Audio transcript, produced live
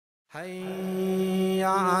حي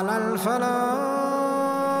على الفلاح.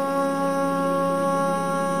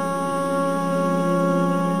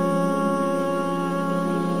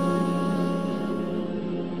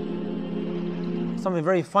 Something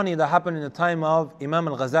very funny that happened in the time of Imam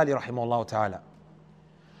Al Ghazali ta'ala.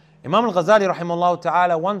 Imam Al Ghazali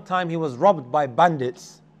ta'ala, one time he was robbed by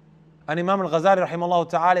bandits, and Imam Al Ghazali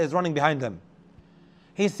ta'ala is running behind them.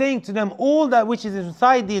 He's saying to them, all that which is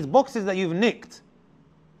inside these boxes that you've nicked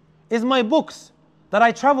is my books that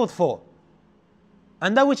I traveled for,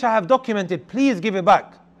 and that which I have documented, please give it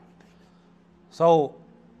back. So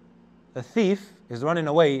the thief is running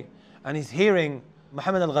away, and he's hearing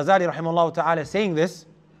Muhammad Al Ghazali ta'ala saying this,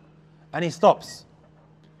 and he stops.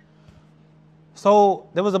 So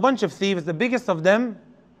there was a bunch of thieves, the biggest of them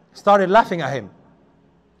started laughing at him.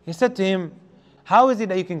 He said to him, how is it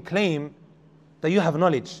that you can claim that you have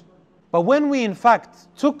knowledge, but when we in fact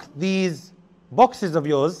took these boxes of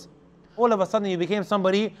yours, all of a sudden you became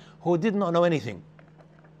somebody who did not know anything?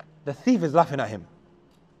 The thief is laughing at him.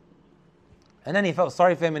 And then he felt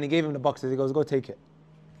sorry for him and he gave him the boxes. He goes, go take it.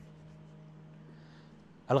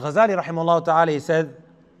 Al Ghazali ta'ala, he said,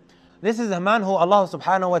 this is a man who Allah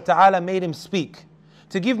subhanahu wa ta'ala made him speak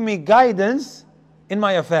to give me guidance in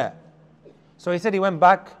my affair. So he said he went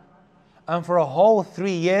back, and for a whole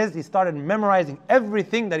 3 years he started memorizing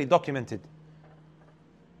everything that he documented.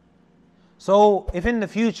 So if in the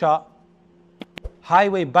future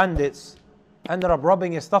highway bandits ended up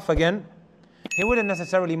robbing his stuff again, he wouldn't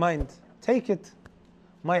necessarily mind. Take it.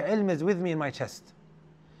 My ilm is with me in my chest.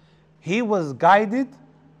 He was guided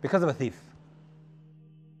because of a thief.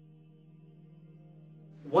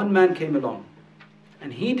 One man came along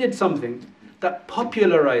and he did something that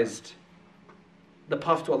popularized the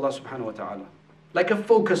path to Allah subhanahu wa ta'ala. Like a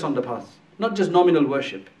focus on the path, not just nominal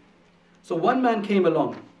worship. So one man came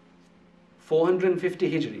along,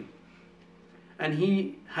 450 Hijri, and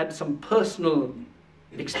he had some personal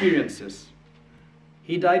experiences.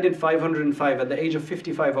 He died in 505 at the age of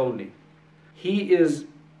 55 only. He is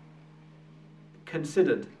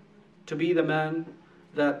considered to be the man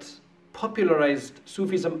that popularized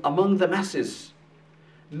Sufism among the masses,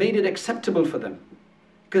 made it acceptable for them,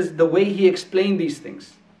 because the way he explained these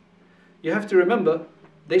things. You have to remember,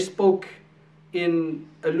 they spoke in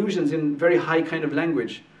allusions in very high kind of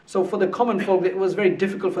language. So for the common folk, it was very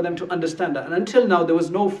difficult for them to understand that. And until now, there was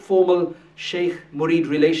no formal Shaykh-Murid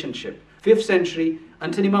relationship. 5th century,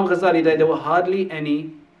 until Imam Ghazali died, there were hardly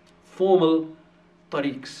any formal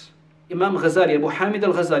tariqs. Imam Ghazali, Abu Hamid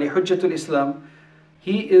Al Ghazali, Hujjatul Islam,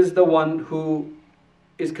 he is the one who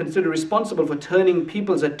is considered responsible for turning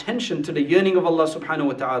people's attention to the yearning of Allah subhanahu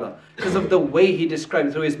wa ta'ala, because of the way he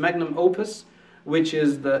described through his magnum opus, which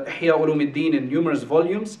is the Ihya Ulumuddin in numerous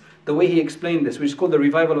volumes, the way he explained this, which is called the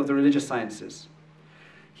revival of the religious sciences.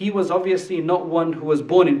 He was obviously not one who was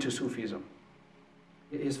born into Sufism.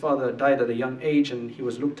 His father died at a young age and he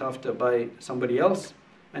was looked after by somebody else,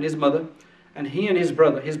 and his mother, and he and his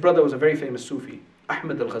brother was a very famous Sufi,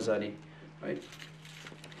 Ahmad Al Ghazali, right?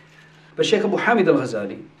 But Shaykh Abu Hamid Al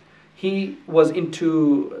Ghazali, he was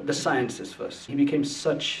into the sciences first. He became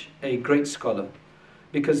such a great scholar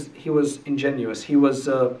because he was ingenuous. He was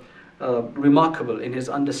remarkable in his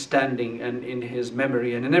understanding and in his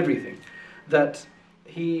memory and in everything, that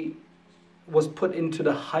he was put into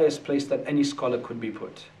the highest place that any scholar could be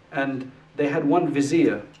put. And they had one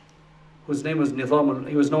vizier whose name was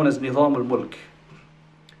he was known as Nizam al-Mulk.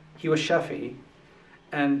 He was Shafi'i,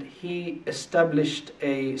 and he established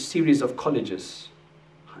a series of colleges,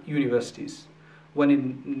 universities. One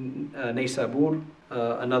in Naysabur,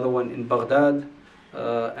 another one in Baghdad,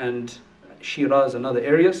 and Shiraz and other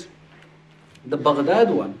areas. The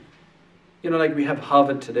Baghdad one, like we have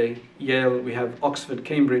Harvard today, Yale, we have Oxford,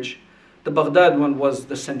 Cambridge. The Baghdad one was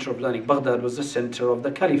the center of learning. Baghdad was the center of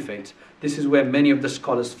the caliphate. This is where many of the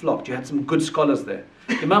scholars flocked. You had some good scholars there.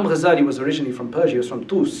 Imam Ghazali was originally from Persia. He was from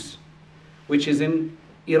Tus, which is in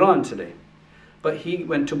Iran today. But he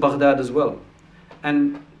went to Baghdad as well.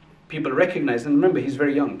 And people recognized him. Remember, he's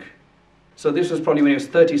very young. So this was probably when he was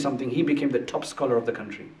 30-something. He became the top scholar of the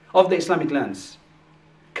country, of the Islamic lands.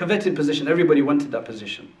 Coveted position. Everybody wanted that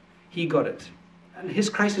position. He got it. And his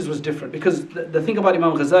crisis was different, because the thing about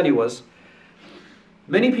Imam Ghazali was,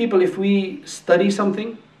 many people, if we study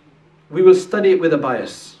something, we will study it with a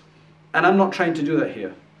bias. And I'm not trying to do that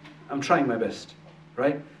here. I'm trying my best,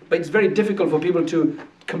 right? But it's very difficult for people to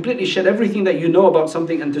completely shed everything that you know about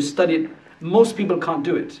something and to study it. Most people can't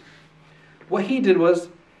do it. What he did was,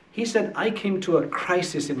 he said, I came to a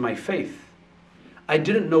crisis in my faith. I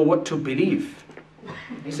didn't know what to believe.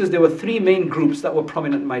 He says there were 3 main groups that were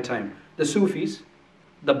prominent in my time. The Sufis,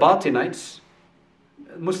 the Batinites,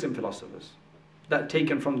 Muslim philosophers that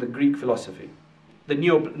taken from the Greek philosophy, the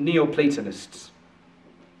Neoplatonists.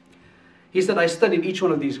 He said, I studied each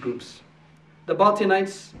one of these groups. The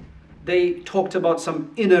Batinites, they talked about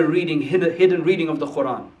some inner reading, hidden reading of the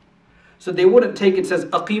Quran. So they wouldn't take it says,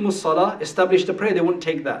 Aqimus Salah, establish the prayer, they wouldn't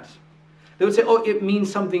take that. They would say, oh, it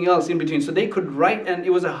means something else in between. So they could write, and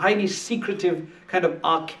it was a highly secretive, kind of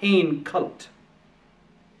arcane cult.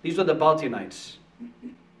 These were the Batinites.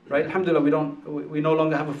 Right? Alhamdulillah, we no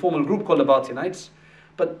longer have a formal group called the Batinites,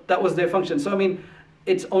 but that was their function. So I mean,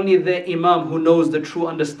 it's only the Imam who knows the true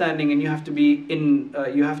understanding, and you have to be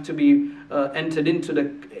entered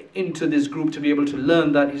into this group to be able to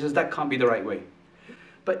learn that. He says that can't be the right way.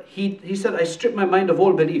 But he said, I stripped my mind of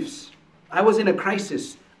all beliefs. I was in a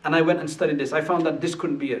crisis, and I went and studied this. I found that this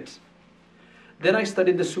couldn't be it. Then I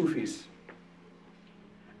studied the Sufis.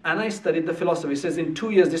 And I studied the philosophy. He says, in 2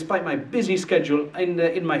 years, despite my busy schedule,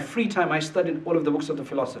 in my free time, I studied all of the books of the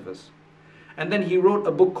philosophers. And then he wrote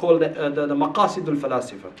a book called the Maqasidul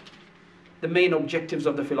Falasifa, the main objectives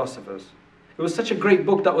of the philosophers. It was such a great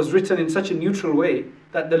book that was written in such a neutral way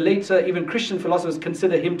that the later, even Christian philosophers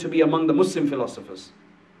consider him to be among the Muslim philosophers,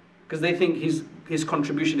 because they think his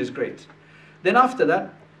contribution is great. Then after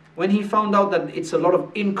that, when he found out that it's a lot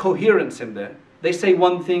of incoherence in there, they say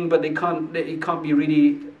one thing, but it can't be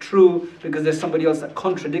really true because there's somebody else that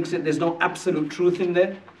contradicts it. There's no absolute truth in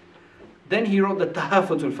there. Then he wrote the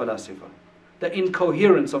Tahafutul Falasifa, the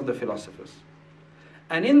incoherence of the philosophers.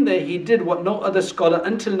 And in there he did what no other scholar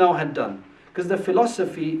until now had done, because the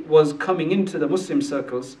philosophy was coming into the Muslim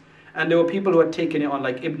circles, and there were people who had taken it on,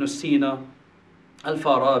 like Ibn Sina,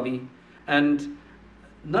 Al-Farabi, and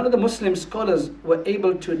none of the Muslim scholars were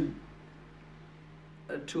able to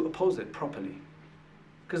oppose it properly,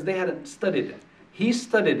 because they hadn't studied it. He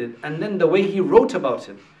studied it, and then the way he wrote about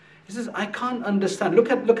it, he says, I can't understand.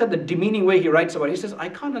 Look at the demeaning way he writes about it. He says, I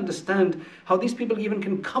can't understand how these people even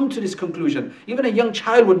can come to this conclusion. Even a young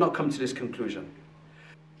child would not come to this conclusion.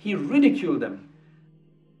 He ridiculed them.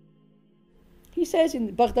 He says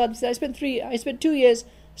in Baghdad, he said, I spent 2 years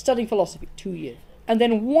studying philosophy, 2 years, and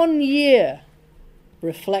then 1 year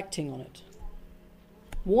reflecting on it.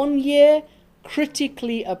 1 year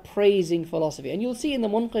critically appraising philosophy. And you'll see in the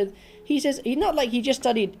Munqidh, he says, he's not like he just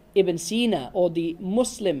studied Ibn Sina or the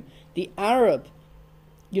Muslim, the Arab,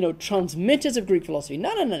 transmitters of Greek philosophy.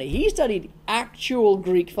 No. He studied actual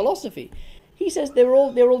Greek philosophy. He says they were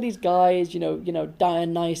all these guys,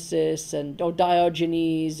 Dionysus and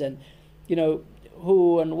Diogenes and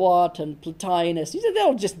who and what and Plotinus. He said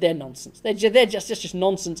they're nonsense. They're just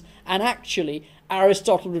nonsense. And actually,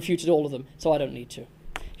 Aristotle refuted all of them, so I don't need to.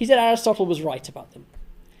 He said Aristotle was right about them.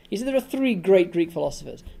 He said there are 3 great Greek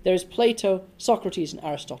philosophers. There is Plato, Socrates, and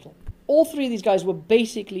Aristotle. All 3 of these guys were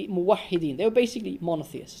basically muwahhideen. They were basically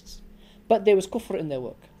monotheists. But there was kufr in their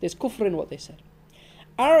work. There's kufr in what they said.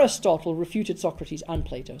 Aristotle refuted Socrates and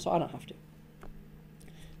Plato, so I don't have to.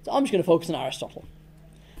 So I'm just going to focus on Aristotle.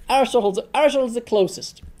 Aristotle's the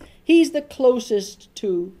closest. He's the closest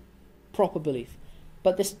to proper belief.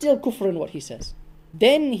 But there's still kufr in what he says.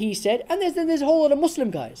 Then he said, and there's a whole lot of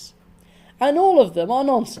Muslim guys. And all of them are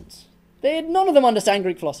nonsense. None of them understand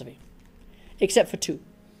Greek philosophy. Except for 2.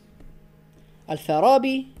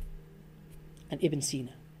 Al-Farabi and Ibn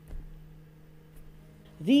Sina.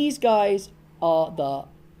 These guys are the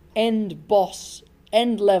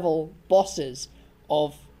end-level bosses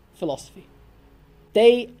of philosophy.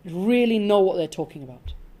 They really know what they're talking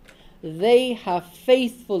about. They have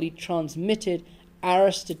faithfully transmitted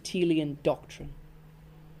Aristotelian doctrine.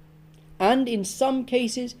 And in some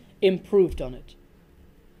cases, improved on it.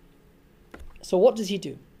 So what does he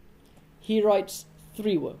do? He writes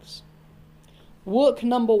 3 works. Work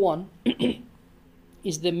number 1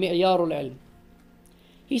 is the Mi'yarul Ilm.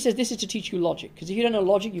 He says this is to teach you logic, because if you don't know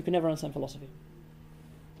logic, you can never understand philosophy.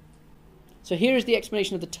 So here is the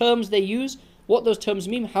explanation of the terms they use, what those terms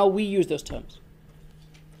mean, how we use those terms.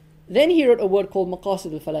 Then he wrote a word called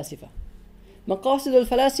Maqasid al-Falasifa. Maqasid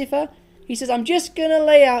al-Falasifa, he says, I'm just going to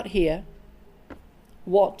lay out here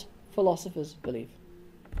what philosophers believe.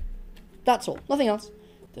 That's all, nothing else.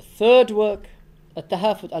 The 3rd work,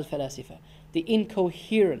 At-Tahafut al-Falasifa, the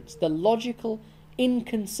incoherence, the logical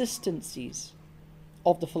inconsistencies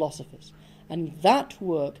of the philosophers. And in that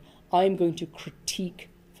work, I'm going to critique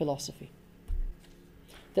philosophy.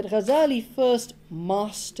 That Ghazali first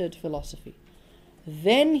mastered philosophy.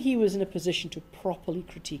 Then he was in a position to properly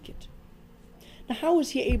critique it. Now, how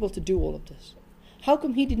was he able to do all of this? How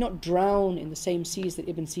come he did not drown in the same seas that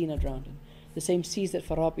Ibn Sina drowned in? The same seas that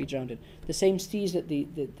Farabi drowned in? The same seas that the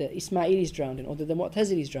Ismailis drowned in, or the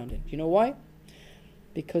Mu'tazilis drowned in? Do you know why?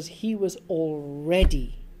 Because he was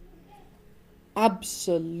already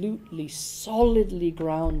absolutely solidly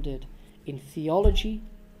grounded in theology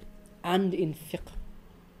and in fiqh.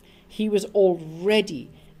 He was already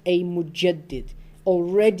a mujaddid,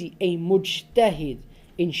 already a mujtahid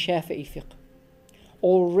in Shafi'i fiqh,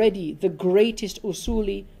 already the greatest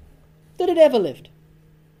usuli that had ever lived.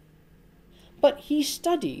 But he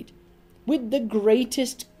studied with the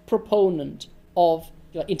greatest proponent of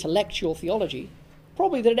intellectual theology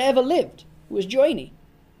probably that had ever lived, who was Juwayni.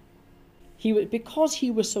 Because he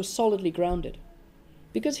was so solidly grounded,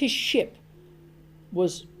 because his ship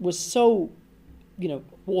was so,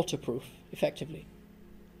 waterproof, effectively,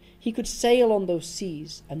 he could sail on those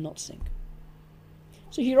seas and not sink.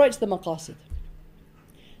 So he writes the Maqasid.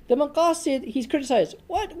 The Maqasid, he's criticized.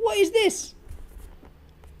 What is this?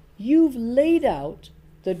 You've laid out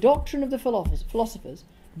the doctrine of the philosophers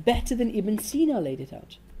better than Ibn Sina laid it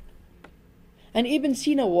out. And Ibn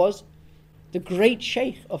Sina was the great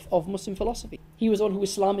sheikh of Muslim philosophy. He was one who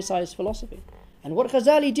Islamicized philosophy. And what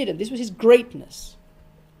Ghazali did, and this was his greatness,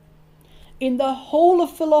 in the whole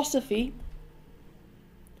of philosophy,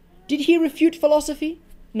 did he refute philosophy?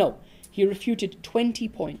 No. He refuted 20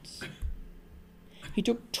 points. He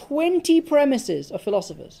took 20 premises of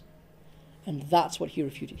philosophers, and that's what he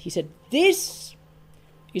refuted. He said, this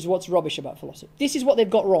is what's rubbish about philosophy. This is what they've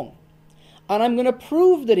got wrong. And I'm going to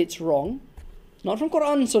prove that it's wrong. It's not from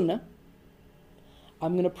Quran and Sunnah.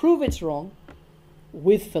 I'm going to prove it's wrong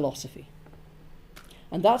with philosophy.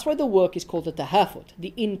 And that's why the work is called the tahafut,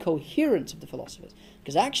 the incoherence of the philosophers.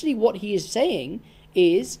 Because actually what he is saying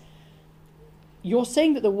is, you're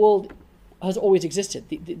saying that the world has always existed,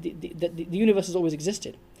 the universe has always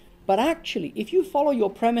existed. But actually, if you follow your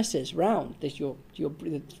premises round,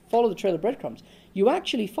 follow the trail of breadcrumbs, you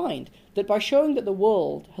actually find that by showing that the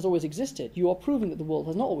world has always existed, you are proving that the world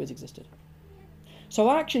has not always existed. So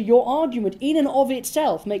actually, your argument in and of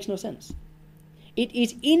itself makes no sense. It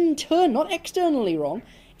is not externally wrong,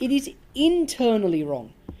 it is internally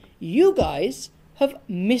wrong. You guys have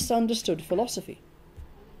misunderstood philosophy.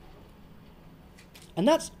 And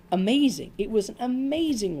that's amazing. It was an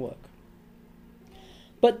amazing work.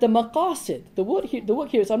 But the Maqasid, the work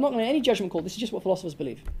here is, I'm not going to any judgment call, this is just what philosophers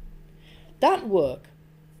believe. That work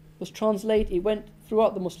was translated, it went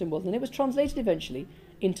throughout the Muslim world, and it was translated eventually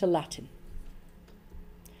into Latin.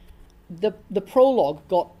 The prologue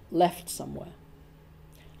got left somewhere.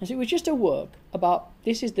 And so it was just a work about,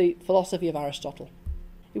 this is the philosophy of Aristotle.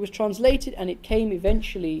 It was translated and it came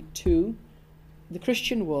eventually to the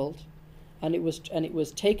Christian world, and it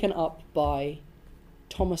was taken up by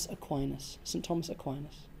Thomas Aquinas, St. Thomas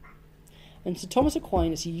Aquinas. And St. Thomas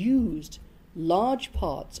Aquinas used large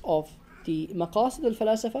parts of the Maqasid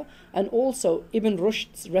al-Falasifa and also Ibn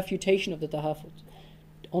Rushd's refutation of the Tahafut,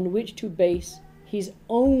 on which to base his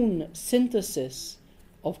own synthesis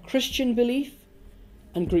of Christian belief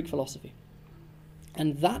and Greek philosophy.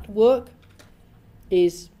 And that work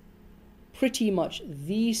is pretty much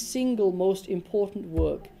the single most important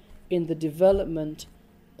work in the development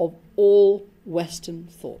of all Western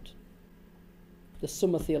thought. The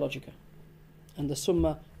Summa Theologica and the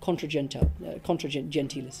Summa Contra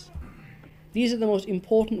Gentilis. These are the most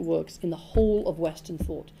important works in the whole of Western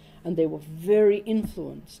thought, and they were very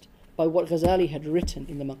influenced by what Ghazali had written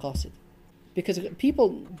in the Maqasid. Because people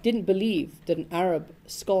didn't believe that an Arab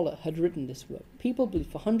scholar had written this work. People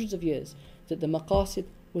believed for hundreds of years that the Maqasid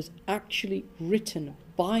was actually written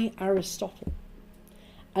by Aristotle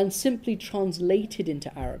and simply translated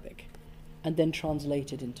into Arabic and then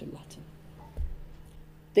translated into Latin.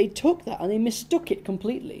 They took that and they mistook it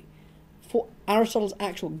completely for Aristotle's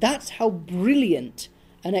actual. That's how brilliant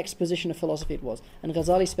an exposition of philosophy it was. And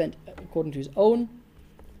Ghazali spent, according to his own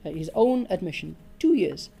admission, 2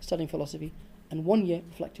 years studying philosophy and 1 year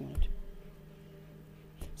reflecting on it.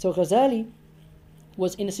 So Ghazali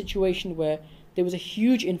was in a situation where there was a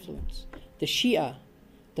huge influence. The Shia,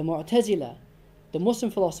 the Mu'tazila, the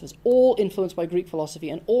Muslim philosophers, all influenced by Greek philosophy,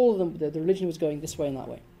 and all of them, the religion was going this way and that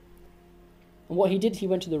way. And what he did, he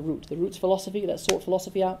went to the root's philosophy, let's sort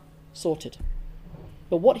philosophy out, sorted.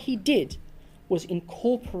 But what he did was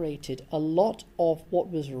incorporated a lot of what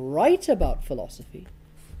was right about philosophy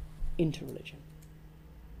into religion.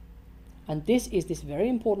 And this is this very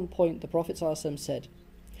important point the Prophet ﷺ said,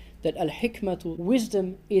 that al-hikmatu,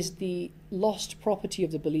 wisdom, is the lost property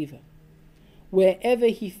of the believer. Wherever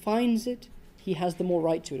he finds it, he has the more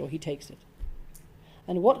right to it, or he takes it.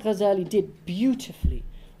 And what Ghazali did beautifully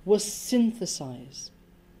was synthesize.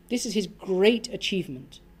 This is his great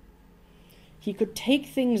achievement. He could take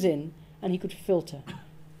things in and he could filter.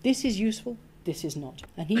 This is useful, this is not.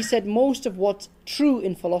 And he said most of what's true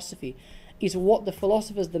in philosophy is what the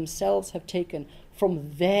philosophers themselves have taken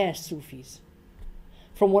from their Sufis.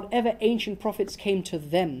 from whatever ancient prophets came to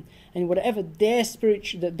them, and whatever their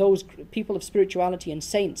those people of spirituality and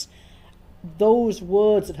saints, those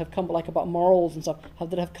words that have come, like about morals and stuff,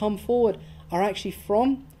 that have come forward, are actually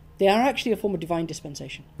a form of divine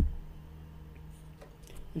dispensation.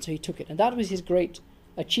 And so he took it, and that was his great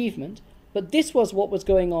achievement. But this was what was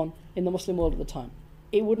going on in the Muslim world at the time.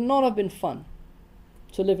 It would not have been fun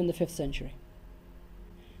to live in the 5th century.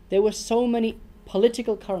 There were so many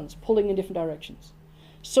political currents pulling in different directions,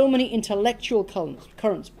 so many intellectual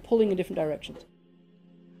currents pulling in different directions.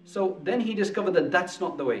 So then he discovered that that's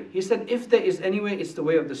not the way. He said, if there is any way, it's the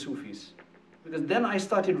way of the Sufis. Because then I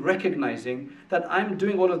started recognizing that I'm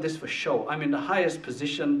doing all of this for show. I'm in the highest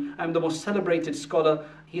position. I'm the most celebrated scholar.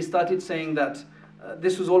 He started saying that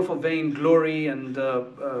this was all for vain glory and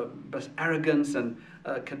arrogance and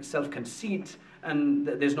self-conceit, and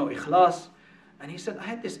there's no ikhlas. And he said, I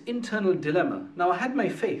had this internal dilemma. Now I had my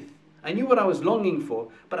faith. I knew what I was longing for,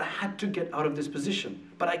 but I had to get out of this position.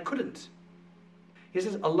 But I couldn't. He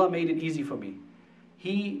says, Allah made it easy for me.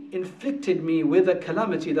 He inflicted me with a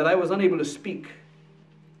calamity that I was unable to speak.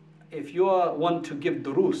 If you are one to give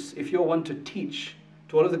durus, if you're one to teach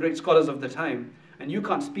to all of the great scholars of the time, and you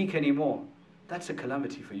can't speak anymore, that's a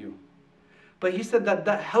calamity for you. But he said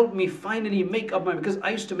that helped me finally make up my mind, because I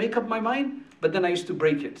used to make up my mind, but then I used to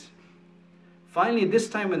break it. Finally, this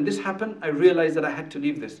time when this happened, I realized that I had to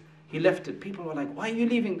leave this. He left it. People were like, why are you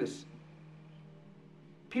leaving this?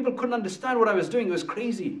 People couldn't understand what I was doing. It was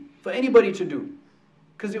crazy for anybody to do,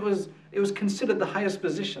 because it was considered the highest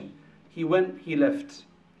position. He went, he left.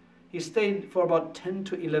 He stayed for about 10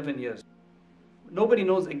 to 11 years. Nobody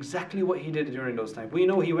knows exactly what he did during those times. We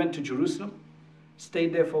know he went to Jerusalem,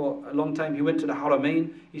 stayed there for a long time. He went to the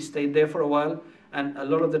Haramain, he stayed there for a while, and a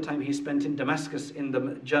lot of the time he spent in Damascus in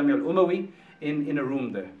the Jami al-Umawi, in a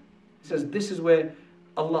room there. He says, this is where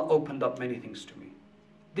Allah opened up many things to me.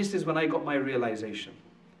 This is when I got my realization,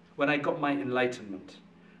 when I got my enlightenment.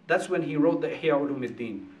 That's when he wrote the Ihya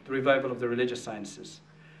Ulumuddin, the revival of the religious sciences.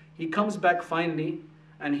 He comes back finally,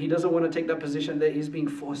 and he doesn't want to take that position there. He's being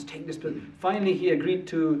forced to take this position. Finally, he agreed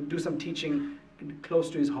to do some teaching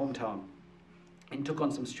close to his hometown and took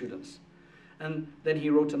on some students. And then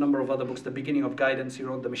he wrote a number of other books. The Beginning of Guidance, he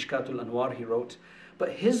wrote the Mishkatul Anwar, he wrote.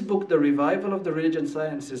 But his book, The Revival of the Religious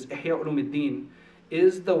Sciences, Ihya Ulumuddin,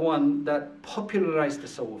 is the one that popularized the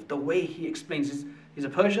Tasawwuf. The way he explains, he's a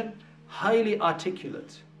Persian, highly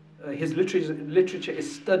articulate. His literature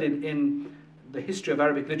is studied in the history of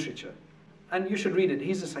Arabic literature. And you should read it.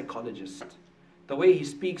 He's a psychologist. The way he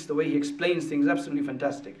speaks, the way he explains things, absolutely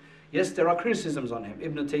fantastic. Yes, there are criticisms on him.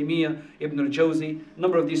 Ibn Taymiyyah, Ibn al-Jawzi, a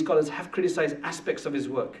number of these scholars have criticized aspects of his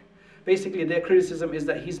work. Basically, their criticism is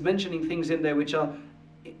that he's mentioning things in there which are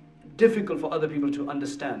difficult for other people to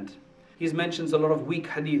understand. He mentions a lot of weak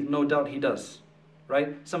hadith, no doubt he does.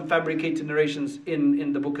 Right? Some fabricated narrations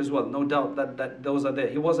in the book as well, no doubt that those are there.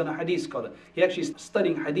 He wasn't a hadith scholar. He actually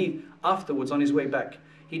studying hadith afterwards on his way back.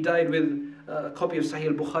 He died with a copy of Sahih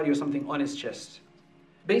al-Bukhari or something on his chest.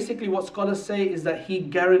 Basically what scholars say is that he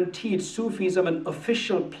guaranteed Sufism an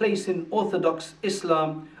official place in Orthodox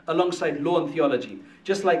Islam alongside law and theology.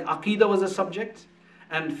 Just like Aqidah was a subject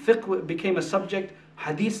and fiqh became a subject,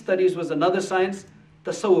 hadith studies was another science,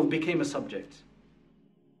 Tasawwuf became a subject.